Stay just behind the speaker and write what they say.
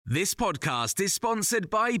This podcast is sponsored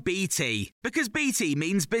by BT, because BT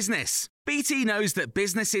means business. BT knows that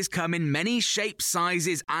businesses come in many shapes,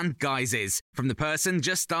 sizes and guises, from the person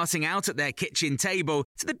just starting out at their kitchen table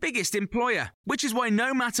to the biggest employer, which is why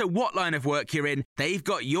no matter what line of work you're in, they've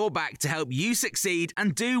got your back to help you succeed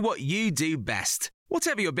and do what you do best.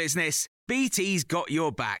 Whatever your business, BT's got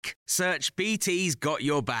your back. Search BT's got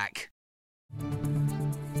your back.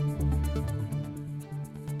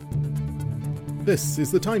 This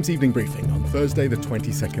is the Times Evening Briefing on Thursday the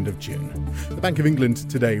 22nd of June. The Bank of England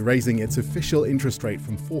today raising its official interest rate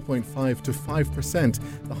from 4.5% to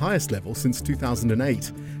 5%, the highest level since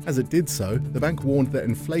 2008. As it did so, the bank warned that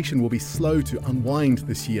inflation will be slow to unwind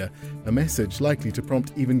this year, a message likely to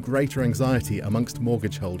prompt even greater anxiety amongst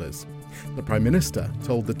mortgage holders. The Prime Minister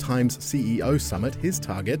told the Times CEO Summit his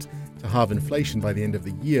target, to halve inflation by the end of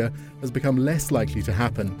the year, has become less likely to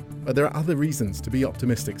happen, but there are other reasons to be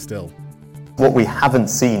optimistic still. What we haven't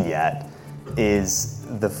seen yet is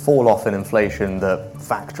the fall-off in inflation that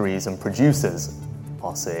factories and producers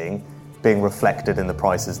are seeing being reflected in the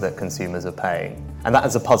prices that consumers are paying. And that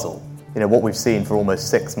is a puzzle. What we've seen for almost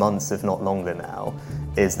 6 months, if not longer now,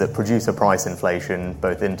 is that producer price inflation,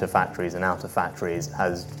 both into factories and out of factories,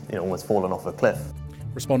 has almost fallen off a cliff.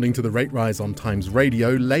 Responding to the rate rise on Times Radio,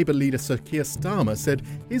 Labour leader Sir Keir Starmer said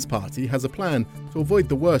his party has a plan to avoid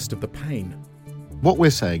the worst of the pain. What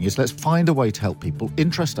we're saying is let's find a way to help people.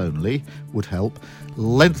 Interest only would help.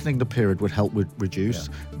 Lengthening the period would help reduce.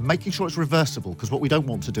 Making sure it's reversible, because what we don't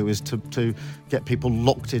want to do is to get people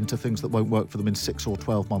locked into things that won't work for them in 6 or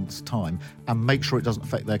 12 months' time, and make sure it doesn't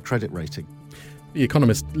affect their credit rating. The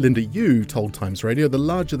economist Linda Yu told Times Radio the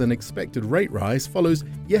larger-than-expected rate rise follows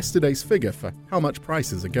yesterday's figure for how much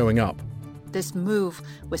prices are going up. This move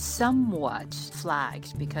was somewhat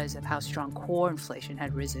flagged because of how strong core inflation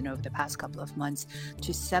had risen over the past couple of months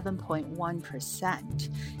to 7.1%.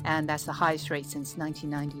 And that's the highest rate since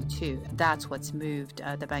 1992. That's what's moved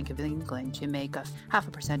the Bank of England to make a half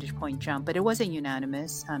a percentage point jump. But it wasn't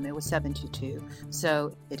unanimous. It was 7-2.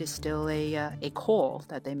 So it is still a call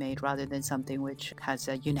that they made rather than something which has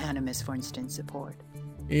a unanimous, for instance, support.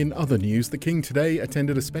 In other news, the King today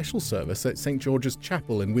attended a special service at St George's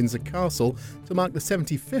Chapel in Windsor Castle to mark the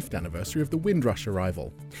 75th anniversary of the Windrush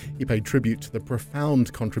arrival. He paid tribute to the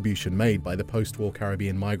profound contribution made by the post-war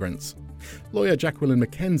Caribbean migrants. Lawyer Jacqueline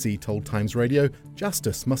Mackenzie told Times Radio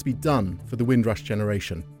justice must be done for the Windrush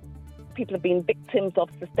generation. People have been victims of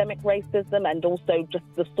systemic racism and also just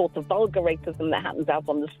the sort of vulgar racism that happens out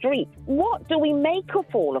on the street. What do we make of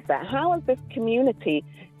all of that? How has this community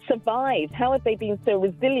survived? How have they been so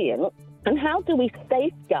resilient? And how do we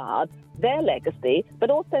safeguard their legacy, but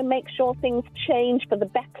also make sure things change for the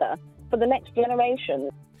better for the next generation?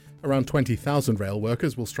 Around 20,000 rail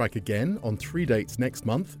workers will strike again on 3 dates next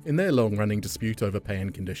month in their long-running dispute over pay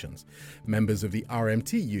and conditions. Members of the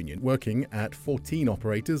RMT union working at 14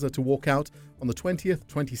 operators are to walk out on the 20th,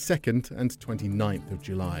 22nd and 29th of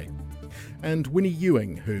July. And Winnie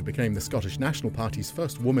Ewing, who became the Scottish National Party's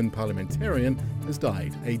first woman parliamentarian, has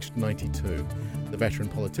died, aged 92. The veteran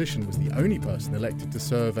politician was the only person elected to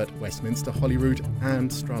serve at Westminster, Holyrood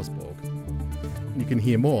and Strasbourg. And you can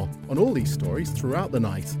hear more on all these stories throughout the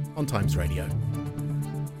night on Times Radio.